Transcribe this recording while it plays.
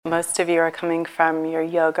Most of you are coming from your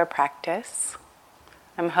yoga practice.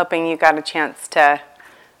 I'm hoping you got a chance to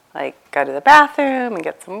go to the bathroom and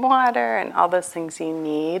get some water and all those things you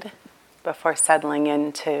need before settling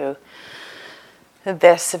into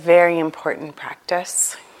this very important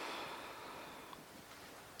practice.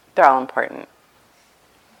 They're all important.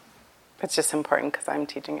 It's just important because I'm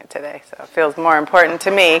teaching it today, so it feels more important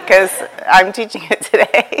to me because I'm teaching it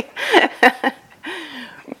today.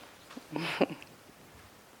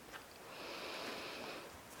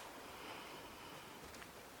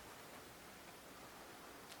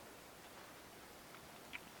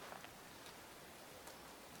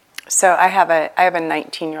 So I have a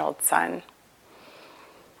 19-year-old son,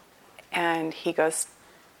 and he goes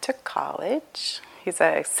to college. He's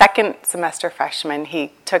a second semester freshman.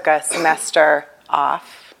 He took a semester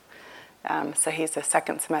off, so he's a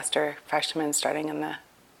second semester freshman starting in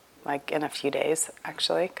a few days,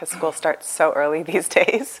 actually, because school starts so early these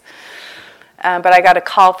days. But I got a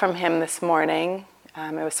call from him this morning.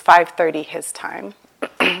 It was 5:30 his time.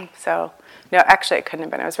 So, no, actually it couldn't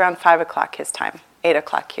have been. It was around 5 o'clock his time, 8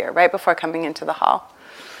 o'clock here, right before coming into the hall.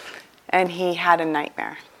 And he had a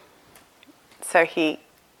nightmare. So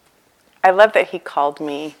I love that he called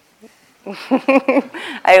me.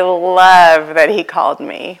 I love that he called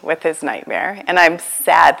me with his nightmare. And I'm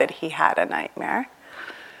sad that he had a nightmare.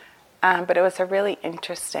 But it was a really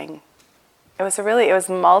interesting, it was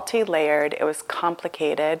multi-layered, it was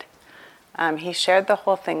complicated. He shared the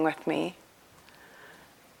whole thing with me.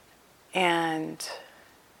 And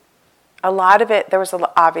a lot of it,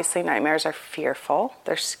 obviously nightmares are fearful,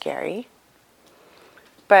 they're scary.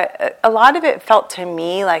 But a lot of it felt to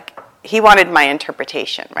me like he wanted my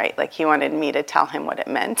interpretation, right? Like he wanted me to tell him what it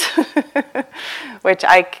meant. Which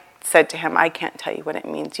I said to him, I can't tell you what it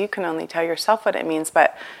means. You can only tell yourself what it means.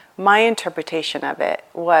 But my interpretation of it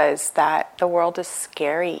was that the world is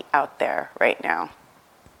scary out there right now.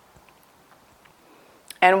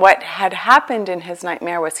 And what had happened in his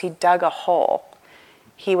nightmare was he dug a hole.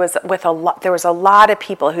 He was with there was a lot of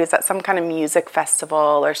people. He was at some kind of music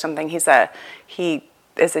festival or something. He is a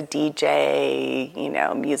DJ,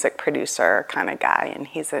 music producer kind of guy, and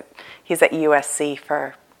he's at USC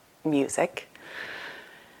for music.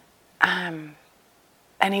 And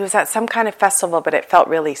he was at some kind of festival, but it felt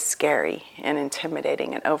really scary and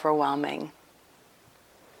intimidating and overwhelming.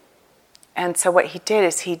 And so what he did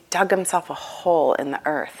is he dug himself a hole in the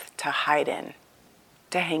earth to hide in,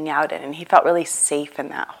 to hang out in, and he felt really safe in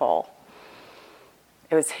that hole.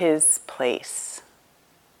 It was his place.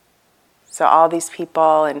 So all these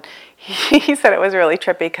people, and he said it was really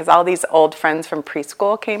trippy because all these old friends from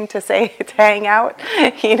preschool came to hang out,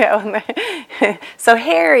 so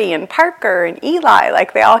Harry and Parker and Eli,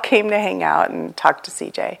 they all came to hang out and talk to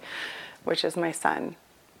CJ, which is my son.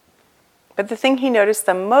 But the thing he noticed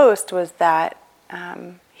the most was that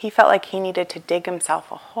he felt like he needed to dig himself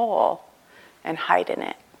a hole and hide in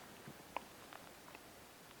it.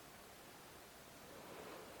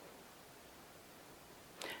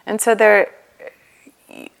 And so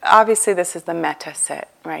obviously this is the Metta sit,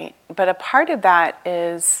 right? But a part of that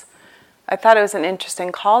is, I thought it was an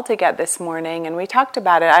interesting call to get this morning, and we talked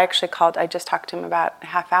about it. I just talked to him about a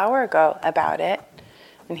half hour ago about it,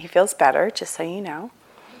 and he feels better, just so you know.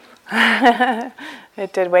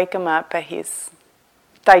 It did wake him up, but he's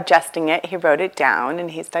digesting it. He wrote it down,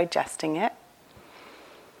 and he's digesting it.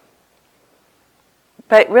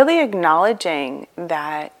 But really acknowledging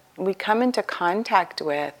that we come into contact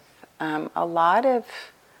with a lot of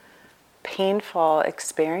painful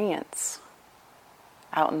experience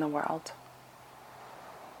out in the world.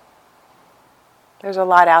 There's a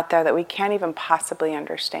lot out there that we can't even possibly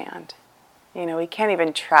understand. We can't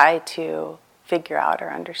even try to figure out or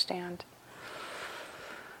understand.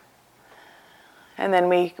 And then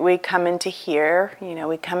we come into here,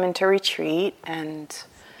 we come into retreat and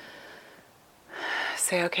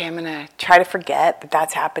say, okay, I'm going to try to forget that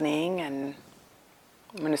that's happening, and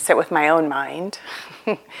I'm going to sit with my own mind,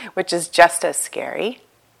 which is just as scary,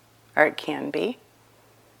 or it can be.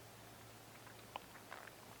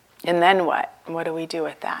 And then what? What do we do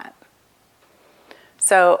with that?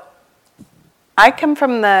 So I come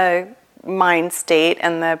from the mind state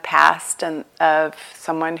and the past and of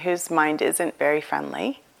someone whose mind isn't very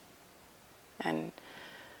friendly. And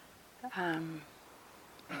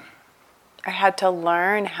I had to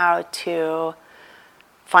learn how to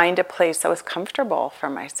find a place that was comfortable for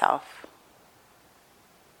myself.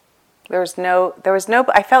 I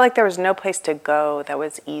felt like there was no place to go that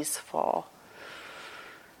was easeful.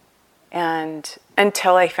 And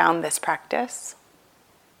until I found this practice.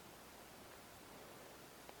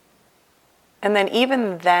 And then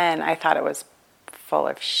even then I thought it was full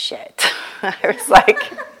of shit. I was like,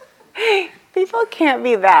 people can't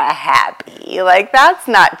be that happy. Like, that's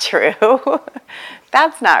not true.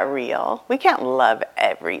 That's not real. We can't love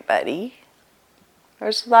everybody.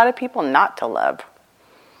 There's a lot of people not to love.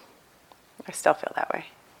 I still feel that way.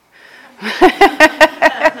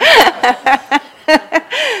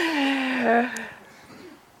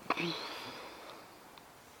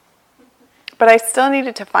 But I still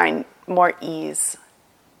needed to find more ease.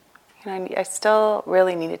 I still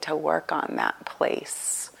really needed to work on that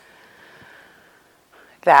place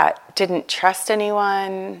that didn't trust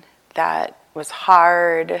anyone, that was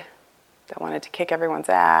hard, that wanted to kick everyone's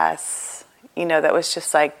ass. That was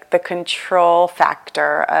just like the control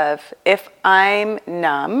factor of, if I'm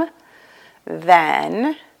numb,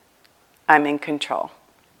 then I'm in control.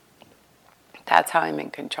 That's how I'm in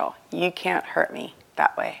control. You can't hurt me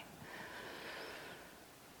that way.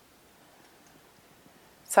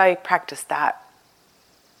 So I practiced that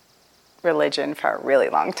religion for a really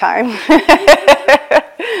long time.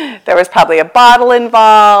 There was probably a bottle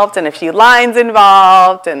involved and a few lines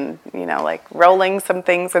involved and, like rolling some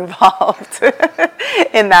things involved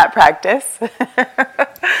in that practice.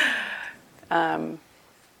 But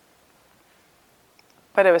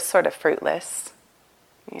it was sort of fruitless.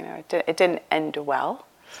 It didn't end well.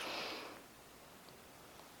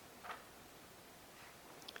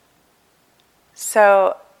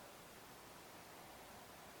 So,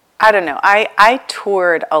 I don't know. I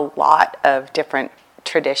toured a lot of different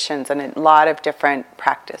traditions and a lot of different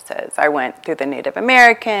practices. I went through the Native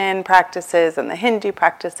American practices and the Hindu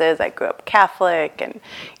practices. I grew up Catholic and,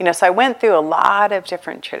 so I went through a lot of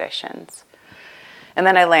different traditions. And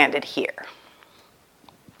then I landed here.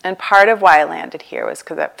 And part of why I landed here was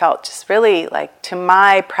because it felt just really like, to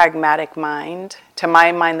my pragmatic mind, to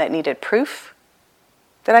my mind that needed proof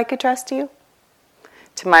that I could trust you,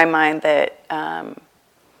 to my mind that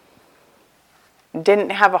didn't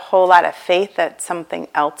have a whole lot of faith that something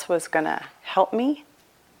else was going to help me,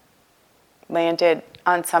 landed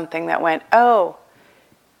on something that went, oh,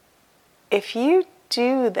 if you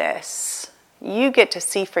do this, you get to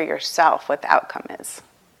see for yourself what the outcome is.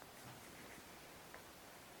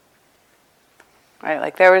 Right?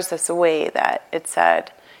 Like there was this way that it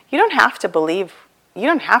said, you don't have to believe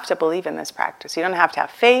in this practice. You don't have to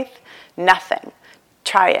have faith, nothing.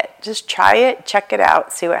 Try it. Just try it, check it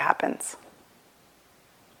out, see what happens.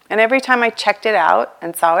 And every time I checked it out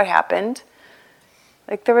and saw what happened,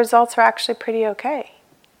 like the results were actually pretty okay.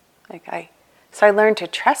 So I learned to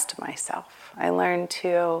trust myself. I learned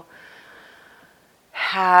to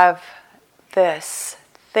have this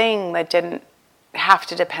thing that didn't have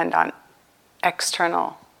to depend on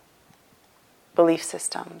external belief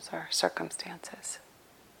systems or circumstances.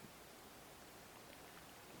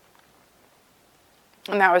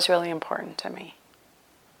 And that was really important to me.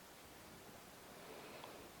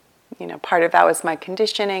 Part of that was my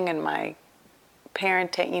conditioning and my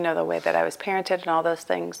parenting, the way that I was parented and all those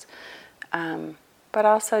things. But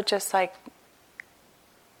also just like,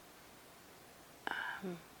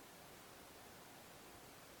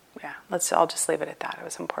 I'll just leave it at that. It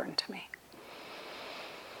was important to me.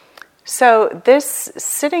 So this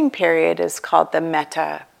sitting period is called the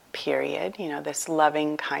Metta period, this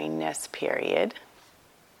loving kindness period.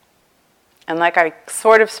 And like I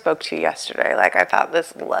sort of spoke to you yesterday, like I thought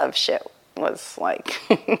this love shit was like,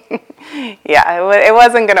 it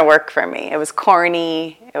wasn't going to work for me. It was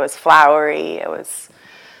corny, it was flowery, it was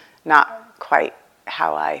not quite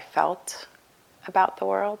how I felt about the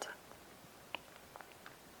world.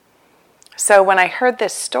 So when I heard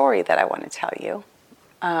this story that I want to tell you,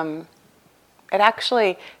 it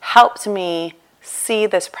actually helped me see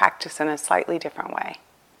this practice in a slightly different way.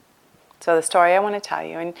 So the story I want to tell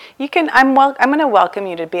you, and I'm going to welcome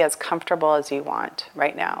you to be as comfortable as you want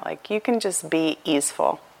right now. Like you can just be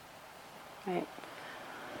easeful. Right?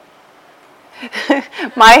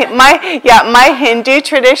 My Hindu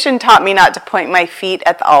tradition taught me not to point my feet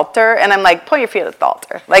at the altar, and I'm like, point your feet at the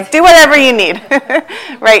altar. Like do whatever you need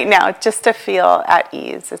right now, just to feel at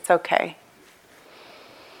ease. It's okay.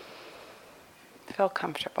 Feel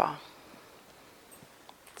comfortable.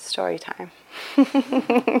 Story time.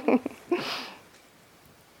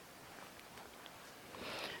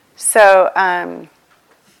 So,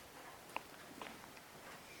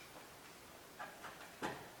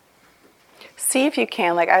 see if you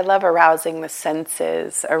can, like I love arousing the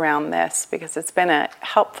senses around this because it's been a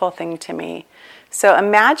helpful thing to me. So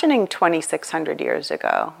imagining 2,600 years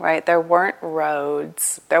ago, right? There weren't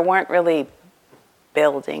roads, there weren't really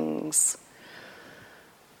buildings.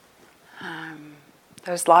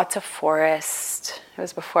 There's lots of forest. It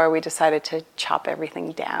was before we decided to chop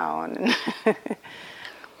everything down.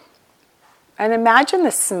 And imagine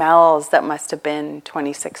the smells that must have been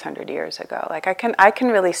 2,600 years ago. Like I can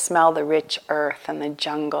really smell the rich earth and the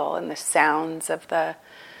jungle and the sounds of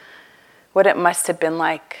what it must have been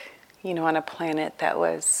like, on a planet that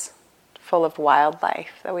was full of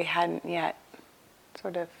wildlife that we hadn't yet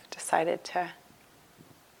sort of decided to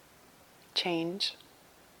change.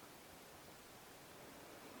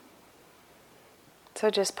 So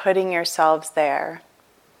just putting yourselves there.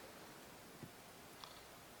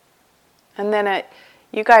 And then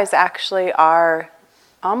you guys actually are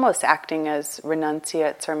almost acting as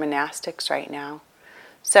renunciates or monastics right now.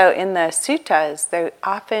 So in the suttas, they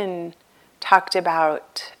often talked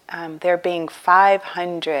about there being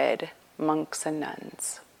 500 monks and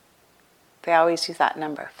nuns. They always use that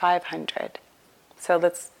number, 500. So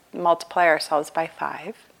let's multiply ourselves by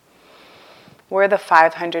 5. We're the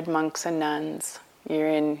 500 monks and nuns.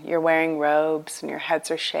 You're wearing robes and your heads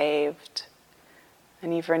are shaved.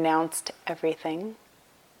 And you've renounced everything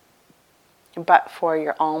but for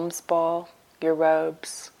your alms bowl, your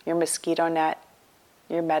robes, your mosquito net,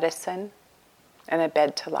 your medicine, and a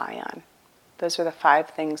bed to lie on. Those are the 5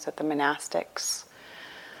 things that the monastics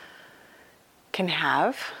can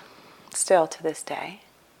have still to this day.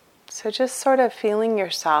 So just sort of feeling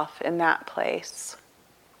yourself in that place.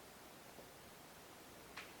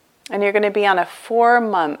 And you're going to be on a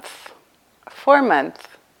 4-month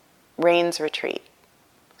rains retreat.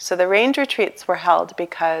 So the range retreats were held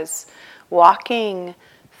because walking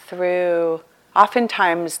through,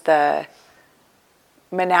 oftentimes the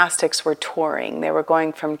monastics were touring. They were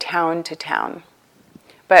going from town to town.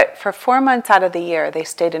 But for 4 months out of the year, they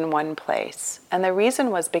stayed in one place. And the reason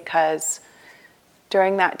was because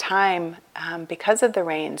during that time, because of the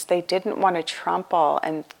rains, they didn't want to trample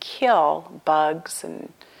and kill bugs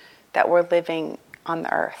that were living on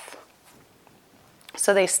the earth.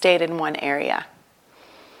 So they stayed in one area.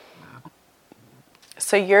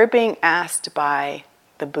 So you're being asked by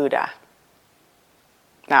the Buddha,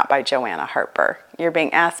 not by JoAnna Hardy. You're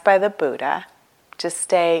being asked by the Buddha to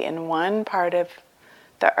stay in one part of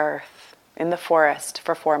the earth, in the forest,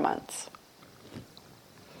 for 4 months.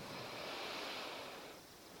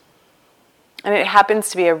 And it happens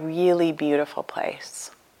to be a really beautiful place.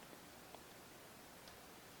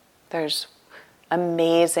 There's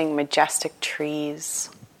amazing, majestic trees.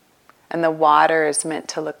 And the water is meant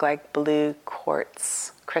to look like blue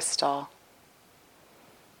quartz crystal.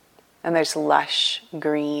 And there's lush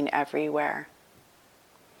green everywhere.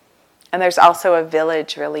 And there's also a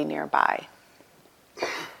village really nearby.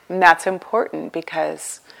 And that's important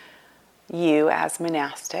because you, as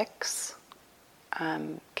monastics,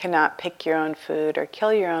 cannot pick your own food or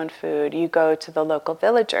kill your own food. You go to the local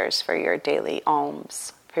villagers for your daily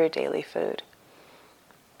alms, for your daily food.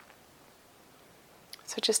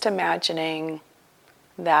 So just imagining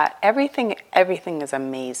that everything is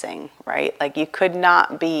amazing, right? Like you could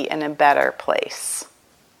not be in a better place.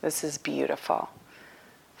 This is beautiful.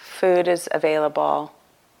 Food is available.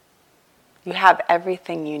 You have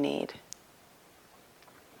everything you need.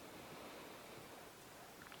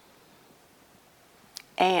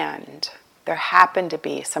 And there happen to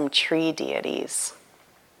be some tree deities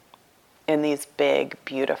in these big,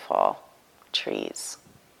 beautiful trees.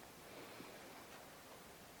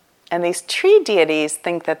 And these tree deities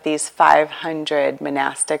think that these 500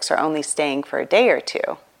 monastics are only staying for a day or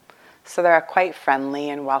two. So they're quite friendly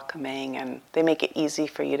and welcoming, and they make it easy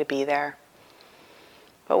for you to be there.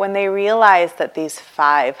 But when they realize that these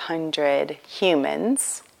 500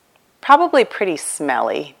 humans, probably pretty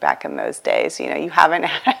smelly back in those days, you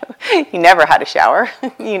never had a shower,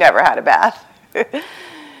 you never had a bath.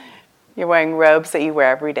 You're wearing robes that you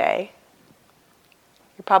wear every day.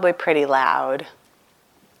 You're probably pretty loud.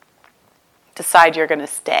 Decide you're going to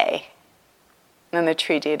stay. And the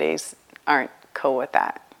tree deities aren't cool with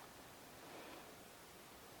that.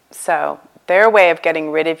 So their way of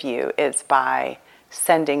getting rid of you is by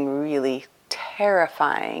sending really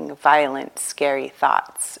terrifying, violent, scary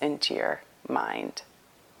thoughts into your mind.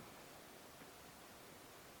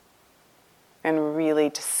 And really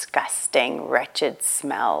disgusting, wretched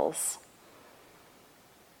smells.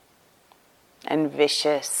 And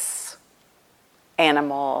vicious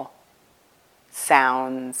animal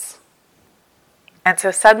sounds. And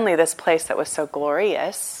so suddenly this place that was so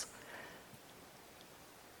glorious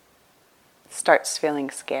starts feeling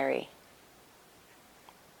scary.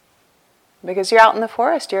 Because you're out in the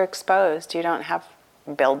forest, you're exposed. You don't have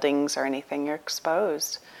buildings or anything, you're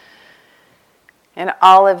exposed. And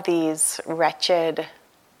all of these wretched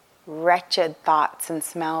thoughts and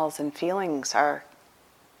smells and feelings are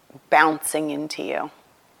bouncing into you.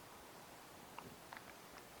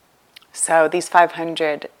 So these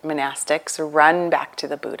 500 monastics run back to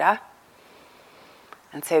the Buddha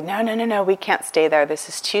and say, no, we can't stay there. This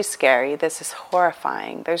is too scary. This is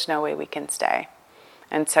horrifying. There's no way we can stay.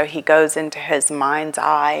 And so he goes into his mind's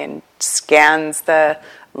eye and scans the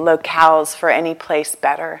locales for any place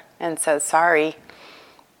better and says, sorry,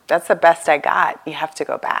 that's the best I got. You have to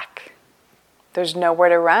go back. There's nowhere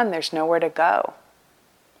to run. There's nowhere to go.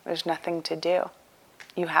 There's nothing to do.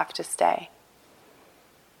 You have to stay.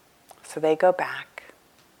 So they go back.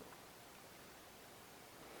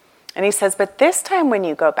 And he says, but this time when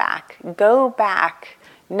you go back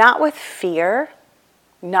not with fear,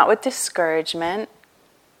 not with discouragement,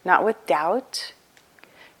 not with doubt,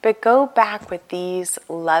 but go back with these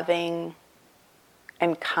loving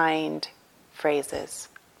and kind phrases.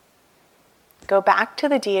 Go back to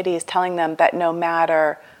the deities telling them that no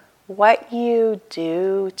matter what you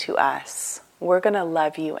do to us, we're going to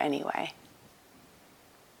love you anyway.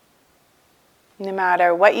 No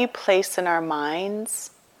matter what you place in our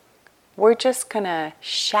minds, we're just going to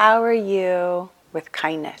shower you with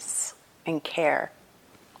kindness and care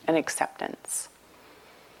and acceptance.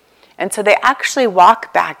 And so they actually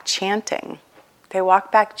walk back chanting. They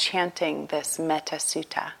walk back chanting this Metta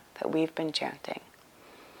Sutta that we've been chanting.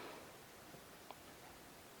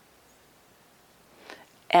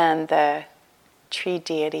 And the tree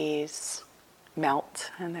deities melt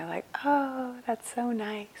and they're like, oh, that's so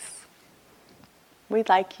nice. We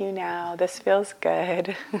like you now. This feels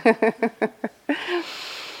good.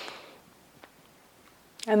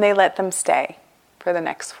 And they let them stay for the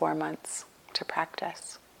next 4 months to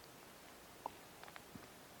practice.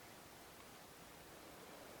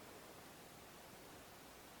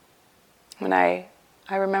 I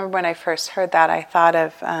remember when I first heard that, I thought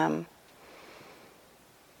of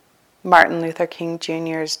Martin Luther King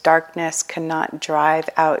Jr.'s darkness cannot drive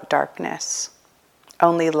out darkness.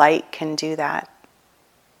 Only light can do that.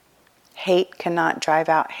 Hate cannot drive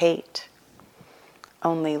out hate.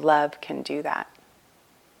 Only love can do that.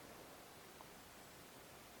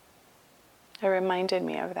 It reminded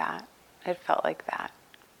me of that. It felt like that.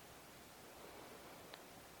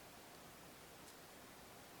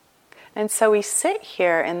 And so we sit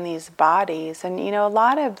here in these bodies, and a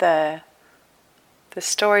lot of the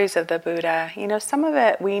stories of the Buddha, some of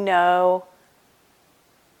it we know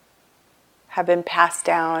have been passed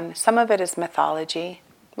down. Some of it is mythology.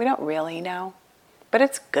 We don't really know, but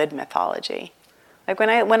it's good mythology. Like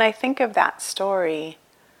when I think of that story,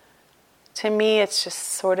 to me it's just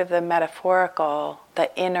sort of the metaphorical,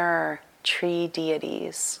 the inner tree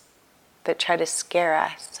deities that try to scare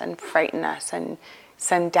us and frighten us and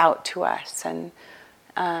send doubt to us and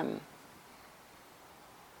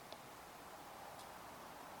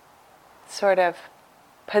sort of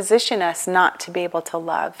position us not to be able to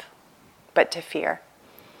love, but to fear.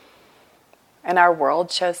 And our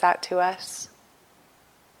world shows that to us.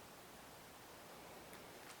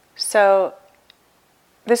 So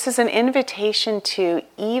this is an invitation to,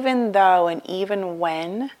 even though and even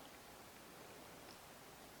when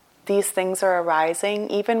these things are arising,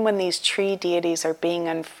 even when these tree deities are being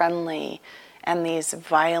unfriendly and these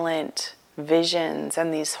violent visions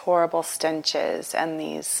and these horrible stenches and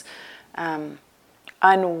these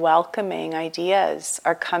unwelcoming ideas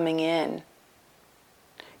are coming in,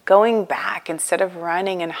 going back instead of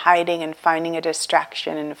running and hiding and finding a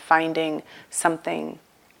distraction and finding something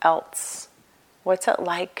else. What's it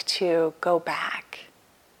like to go back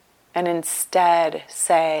and instead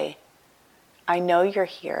say, I know you're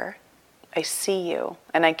here, I see you,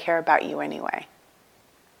 and I care about you anyway.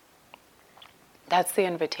 That's the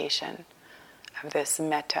invitation of this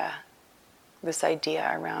metta, this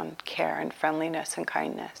idea around care and friendliness and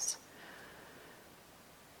kindness.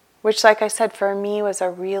 Which, like I said, for me was a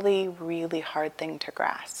really, really hard thing to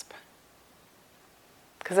grasp.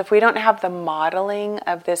 Because if we don't have the modeling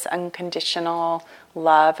of this unconditional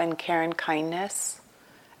love and care and kindness,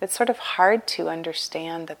 it's sort of hard to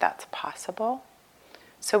understand that that's possible.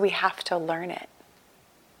 So we have to learn it.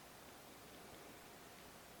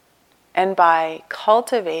 And by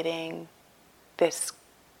cultivating this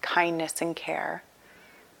kindness and care,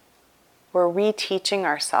 we're reteaching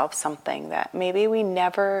ourselves something that maybe we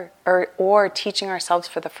never, or teaching ourselves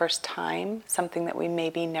for the first time, something that we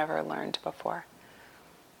maybe never learned before.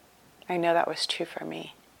 I know that was true for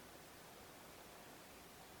me.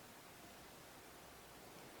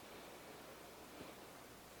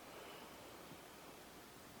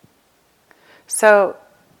 So,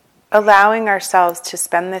 allowing ourselves to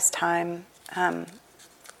spend this time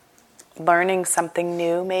learning something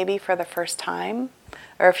new, maybe for the first time,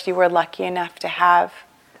 or if you were lucky enough to have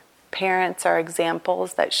parents or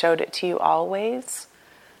examples that showed it to you always,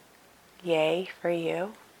 yay for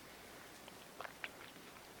you.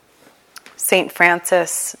 St.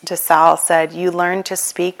 Francis de Sales said, "You learn to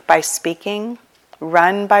speak by speaking,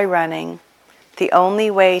 run by running. The only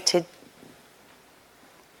way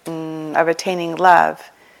of attaining love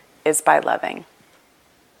is by loving."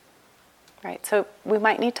 Right? So we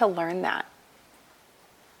might need to learn that.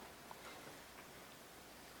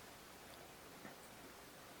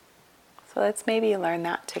 So let's maybe learn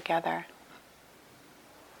that together.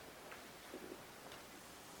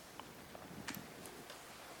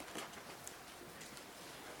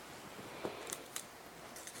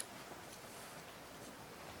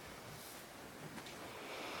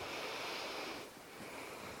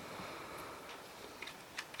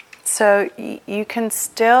 So you can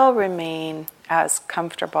still remain as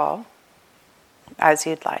comfortable as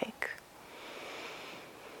you'd like.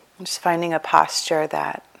 Just finding a posture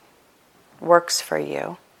that works for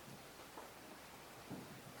you,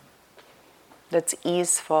 that's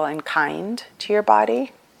easeful and kind to your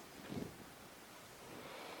body.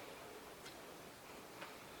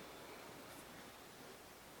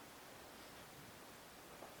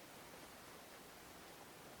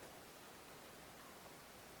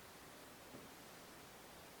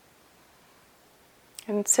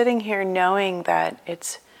 And sitting here knowing that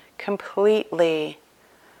it's completely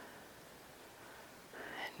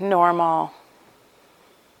normal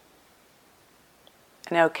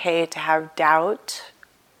and okay to have doubt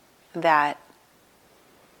that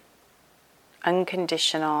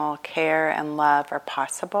unconditional care and love are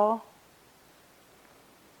possible.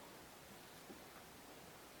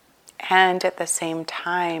 And at the same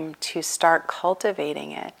time, to start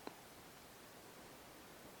cultivating it,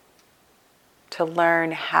 to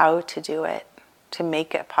learn how to do it, to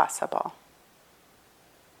make it possible.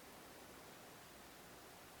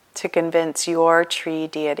 To convince your tree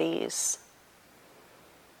deities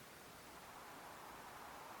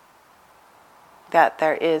that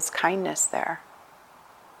there is kindness there.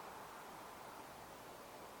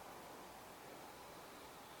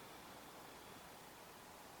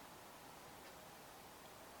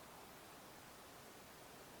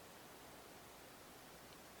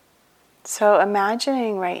 So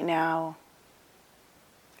imagining right now,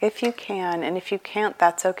 if you can, and if you can't,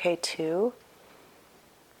 that's okay too.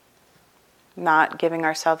 Not giving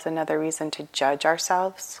ourselves another reason to judge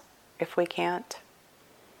ourselves if we can't.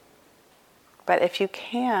 But if you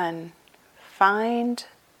can, find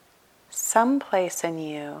some place in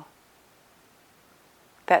you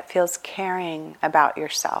that feels caring about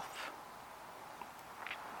yourself,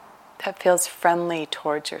 that feels friendly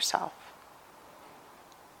towards yourself.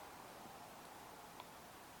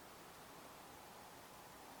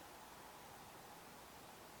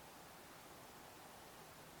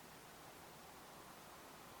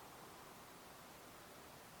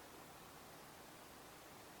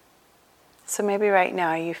 So maybe right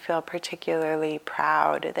now you feel particularly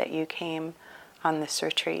proud that you came on this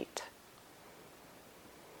retreat.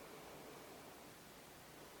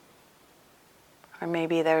 Or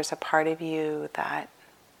maybe there's a part of you that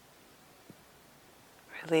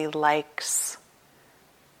really likes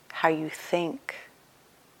how you think.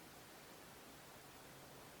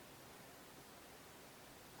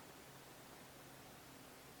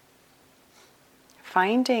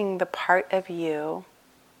 Finding the part of you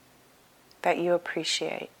that you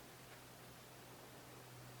appreciate.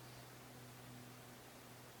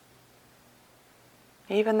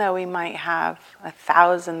 Even though we might have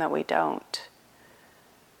 1,000 that we don't.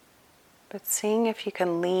 But seeing if you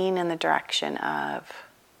can lean in the direction of,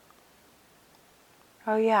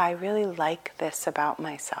 oh yeah, I really like this about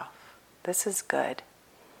myself. This is good.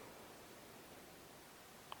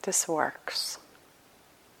 This works.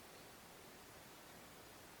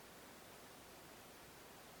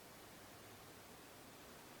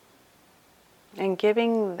 And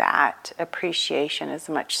giving that appreciation as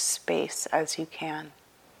much space as you can.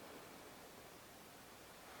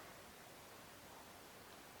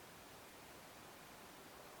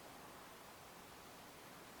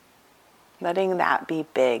 Letting that be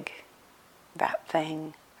big, that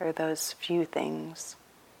thing, or those few things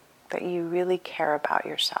that you really care about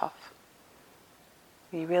yourself,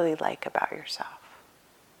 you really like about yourself.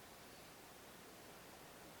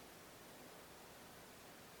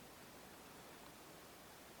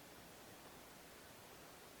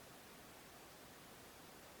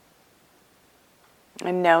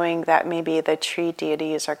 And knowing that maybe the tree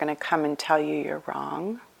deities are going to come and tell you you're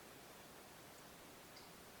wrong,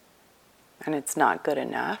 and it's not good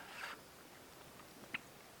enough.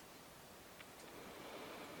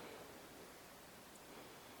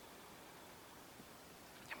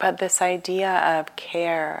 But this idea of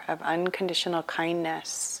care, of unconditional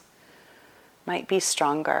kindness, might be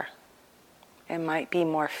stronger. It might be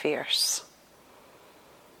more fierce.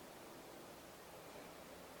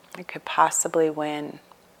 It could possibly win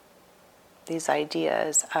these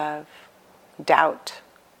ideas of doubt.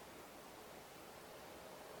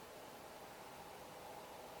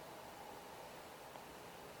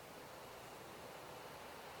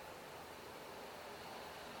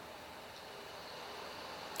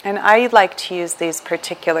 And I like to use these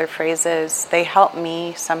particular phrases. They help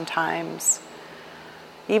me sometimes,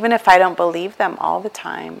 even if I don't believe them all the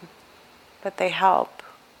time, but they help.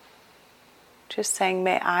 Just saying,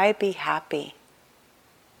 may I be happy.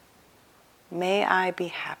 May I be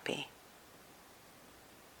happy.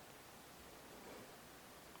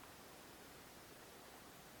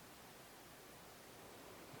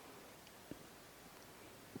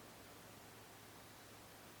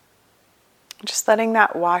 Just letting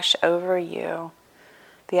that wash over you,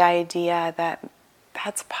 the idea that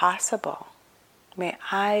that's possible. May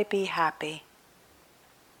I be happy.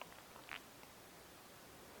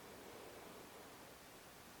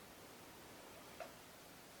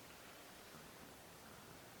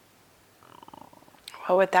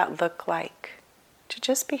 What would that look like? To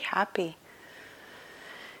just be happy.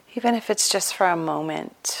 Even if it's just for a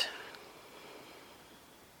moment.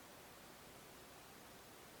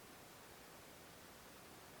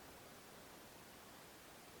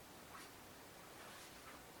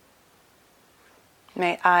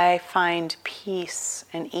 May I find peace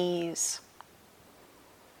and ease.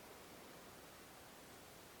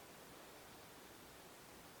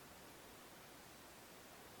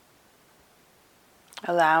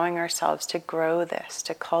 Allowing ourselves to grow this,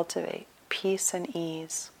 to cultivate peace and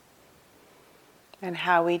ease. And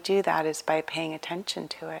how we do that is by paying attention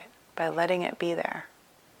to it, by letting it be there.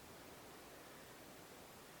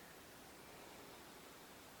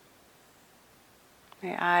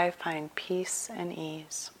 May I find peace and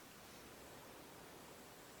ease.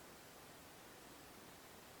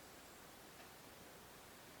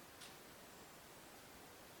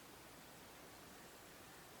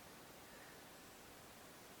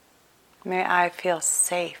 May I feel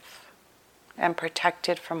safe and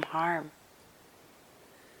protected from harm.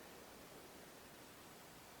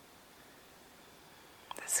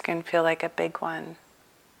 This can feel like a big one,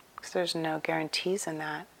 because there's no guarantees in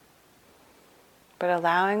that. But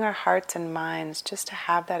allowing our hearts and minds just to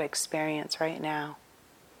have that experience right now.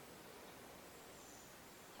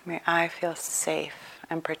 May I feel safe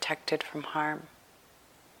and protected from harm.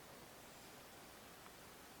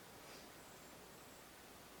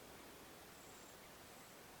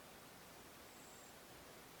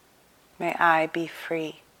 May I be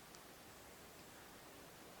free.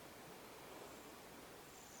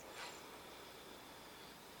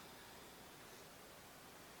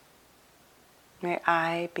 May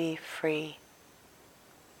I be free.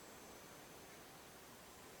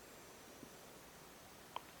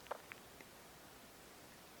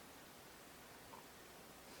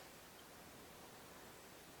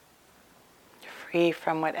 Free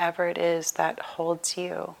from whatever it is that holds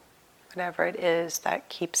you, whatever it is that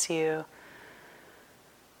keeps you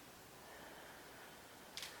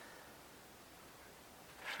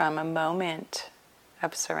from a moment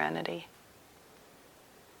of serenity.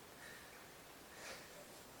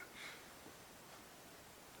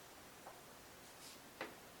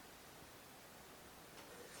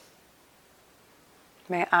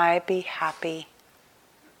 May I be happy.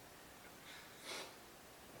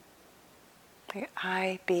 May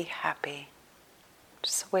I be happy.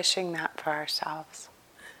 Just wishing that for ourselves.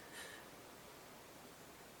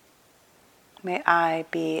 May I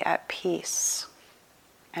be at peace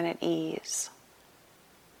and at ease.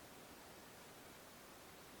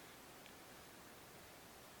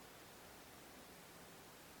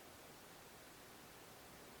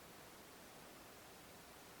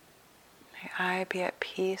 May I be at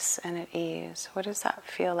peace and at ease. What does that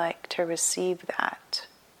feel like to receive that?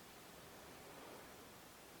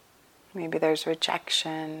 Maybe there's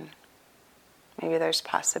rejection. Maybe there's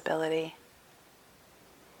possibility.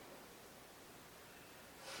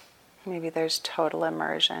 Maybe there's total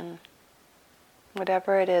immersion.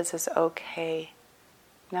 Whatever it is okay.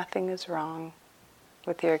 Nothing is wrong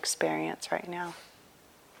with your experience right now.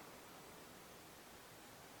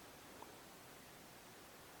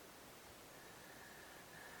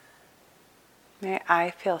 May I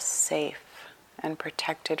feel safe and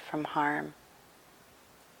protected from harm.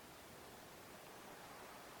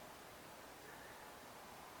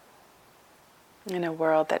 In a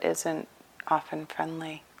world that isn't often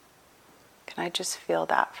friendly. Can I just feel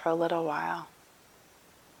that for a little while?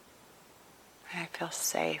 May I feel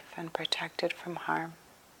safe and protected from harm.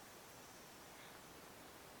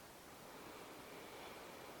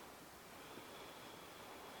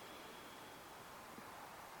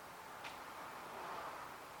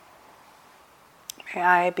 May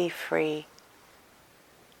I be free.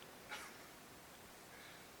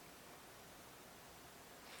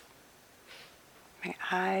 May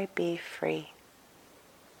I be free.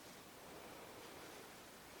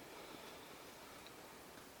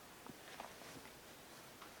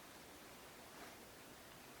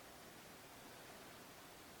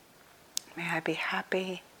 May I be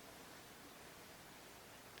happy.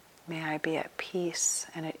 May I be at peace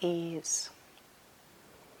and at ease.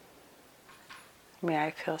 May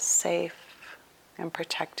I feel safe and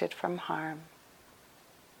protected from harm.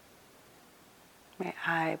 May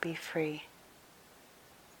I be free.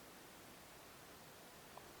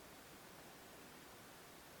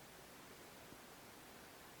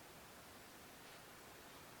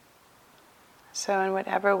 So in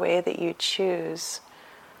whatever way that you choose,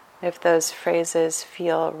 if those phrases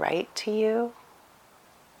feel right to you,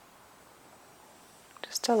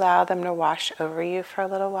 just allow them to wash over you for a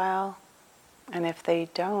little while. And if they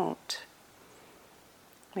don't,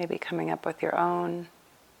 maybe coming up with your own.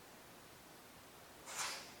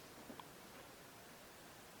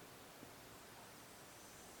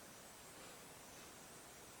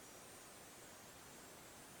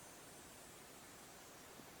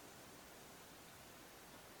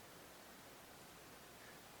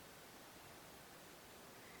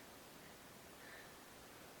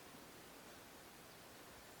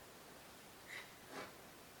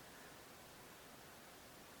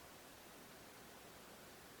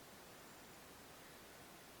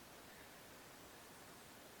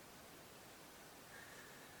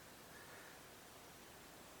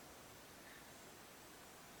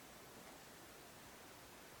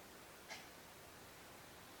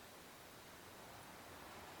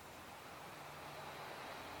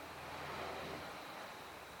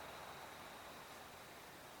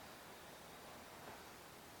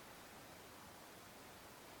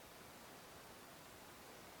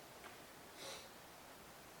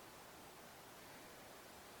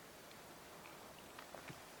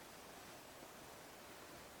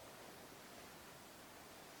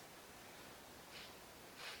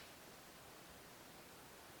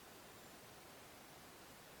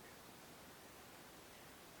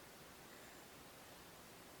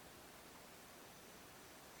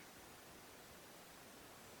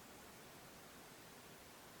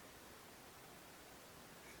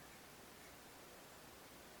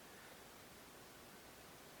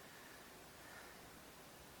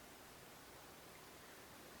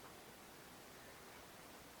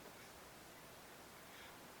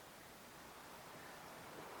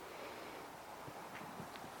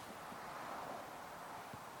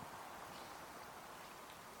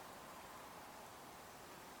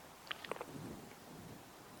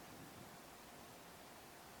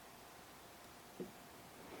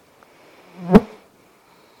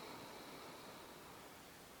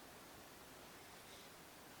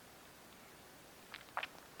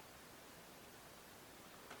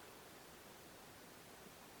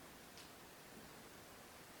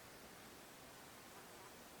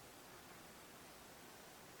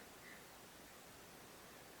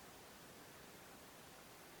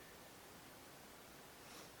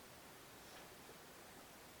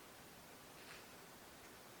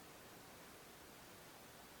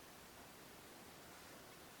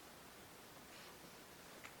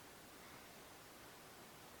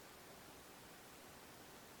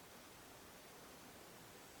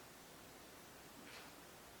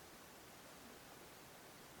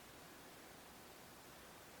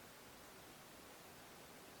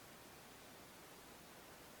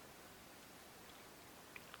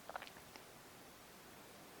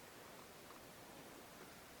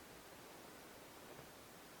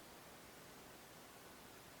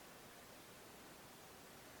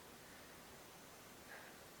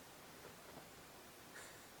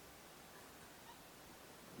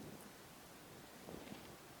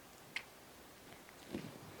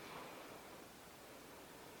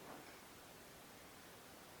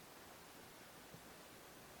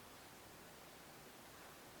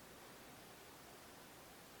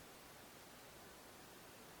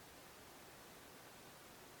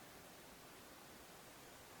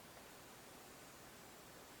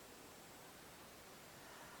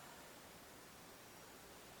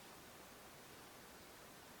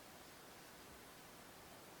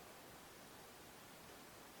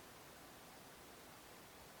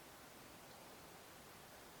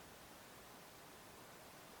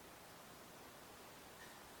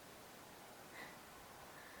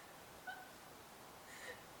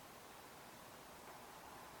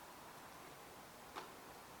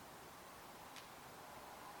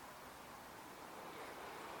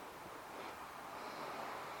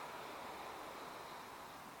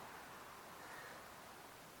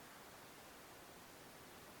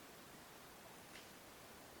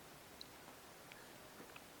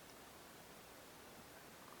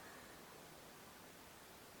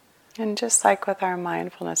 And just like with our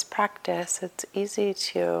mindfulness practice, it's easy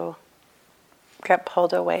to get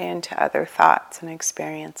pulled away into other thoughts and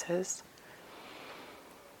experiences.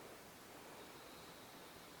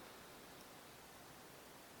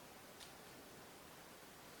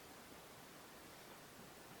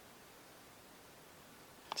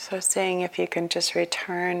 So seeing if you can just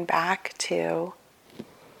return back to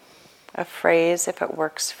a phrase if it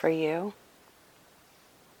works for you.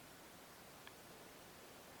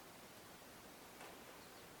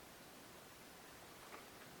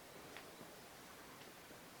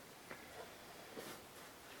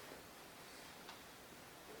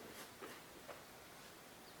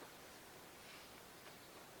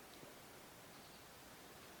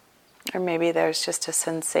 Or maybe there's just a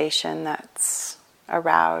sensation that's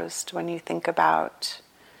aroused when you think about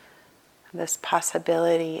this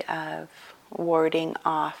possibility of warding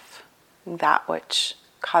off that which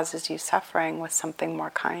causes you suffering with something more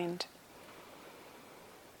kind.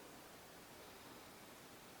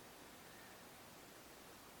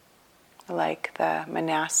 Like the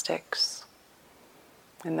monastics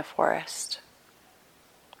in the forest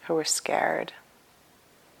who were scared.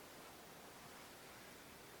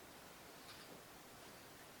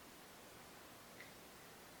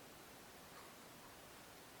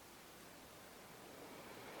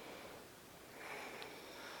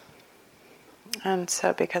 And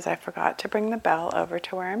so because I forgot to bring the bell over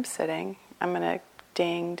to where I'm sitting, I'm going to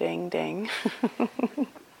ding, ding, ding.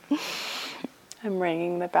 I'm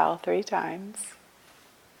ringing the bell 3 times.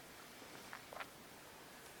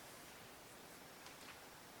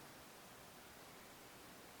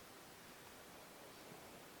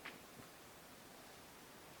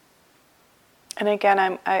 And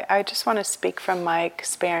again, I just want to speak from my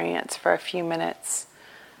experience for a few minutes.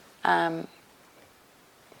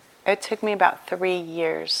 It took me about 3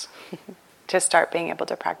 years to start being able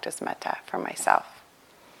to practice metta for myself.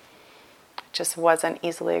 It just wasn't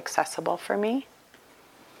easily accessible for me.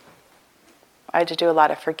 I had to do a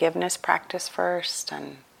lot of forgiveness practice first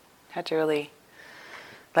and had to really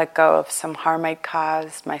let go of some harm I'd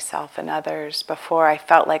caused myself and others before I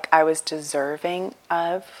felt like I was deserving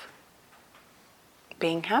of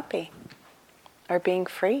being happy or being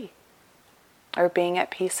free or being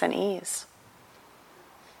at peace and ease.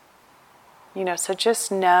 So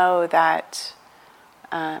just know that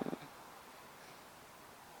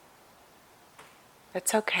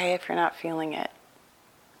it's okay if you're not feeling it.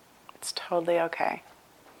 It's totally okay.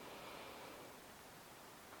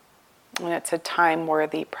 And it's a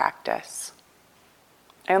time-worthy practice.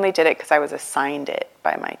 I only did it because I was assigned it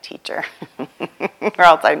by my teacher, or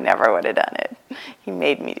else I never would have done it. He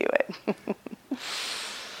made me do it.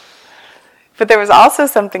 But there was also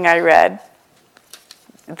something I read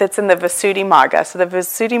that's in the Visuddhimagga. So the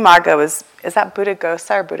Visuddhimagga is that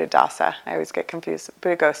Buddhaghosa or Buddhadasa? I always get confused.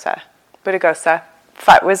 Buddhaghosa. Buddhaghosa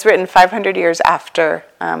was written 500 years after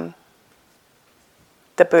the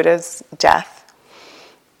Buddha's death.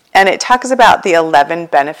 And it talks about the 11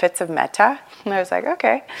 benefits of metta. And I was like,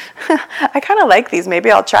 okay, I kind of like these.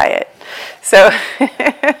 Maybe I'll try it. So,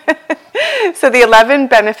 so the 11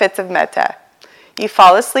 benefits of metta. You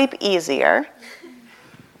fall asleep easier.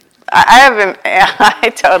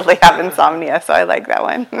 I totally have insomnia, so I like that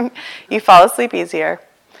one. You fall asleep easier.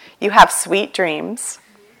 You have sweet dreams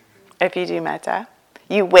if you do metta.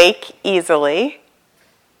 You wake easily.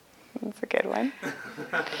 That's a good one.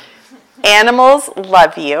 Animals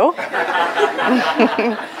love you.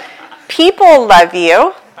 People love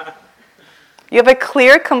you. You have a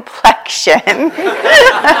clear complexion.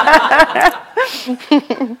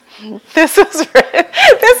 This was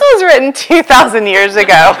written 2,000 years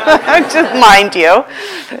ago, just mind you.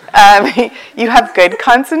 You have good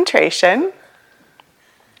concentration,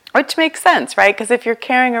 which makes sense, right? Because if you're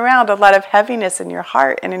carrying around a lot of heaviness in your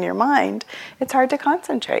heart and in your mind, it's hard to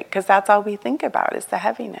concentrate because that's all we think about is the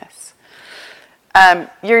heaviness.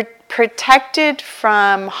 You're protected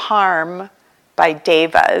from harm by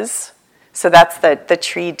devas. So that's the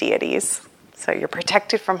tree deities. So you're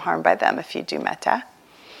protected from harm by them if you do metta.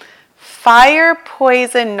 Fire,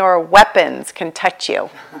 poison, nor weapons can touch you.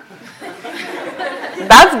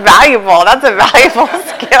 That's valuable. That's a valuable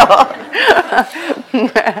skill.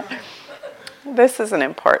 This is an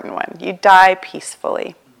important one. You die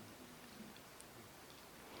peacefully.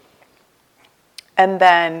 And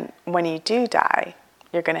then when you do die,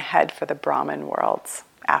 you're going to head for the Brahman worlds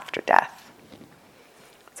after death.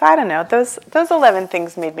 So I don't know, those 11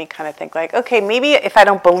 things made me kind of think like, okay, maybe if I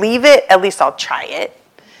don't believe it, at least I'll try it.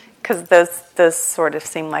 Because those sort of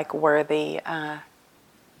seem like worthy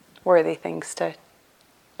things to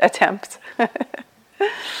attempt.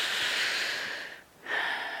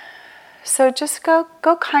 So just go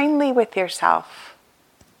kindly with yourself.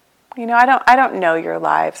 I don't know your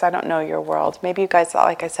lives. I don't know your world. Maybe you guys,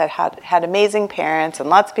 like I said, had amazing parents and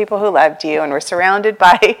lots of people who loved you and were surrounded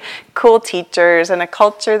by cool teachers and a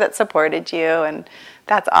culture that supported you, and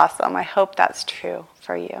that's awesome. I hope that's true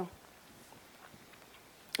for you.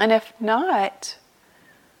 And if not,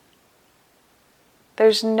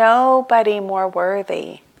 there's nobody more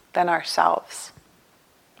worthy than ourselves.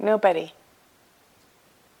 Nobody.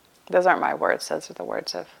 Those aren't my words. Those are the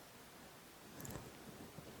words of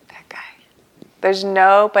that guy. There's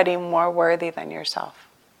nobody more worthy than yourself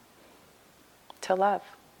to love.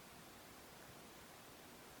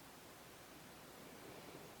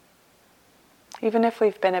 Even if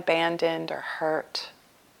we've been abandoned or hurt,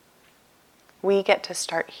 we get to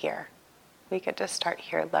start here. We get to start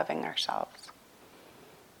here loving ourselves.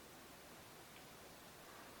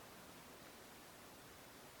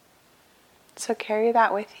 So carry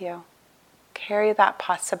that with you. Carry that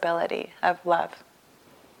possibility of love,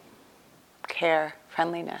 care,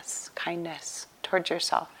 friendliness, kindness towards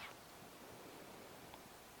yourself.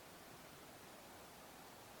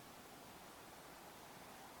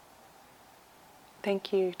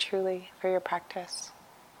 Thank you truly for your practice.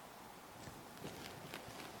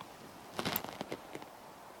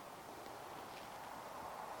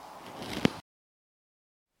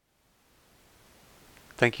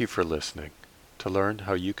 Thank you for listening. To learn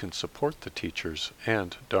how you can support the teachers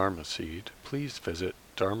and Dharma Seed, please visit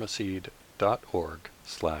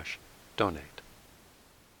dharmaseed.org/donate.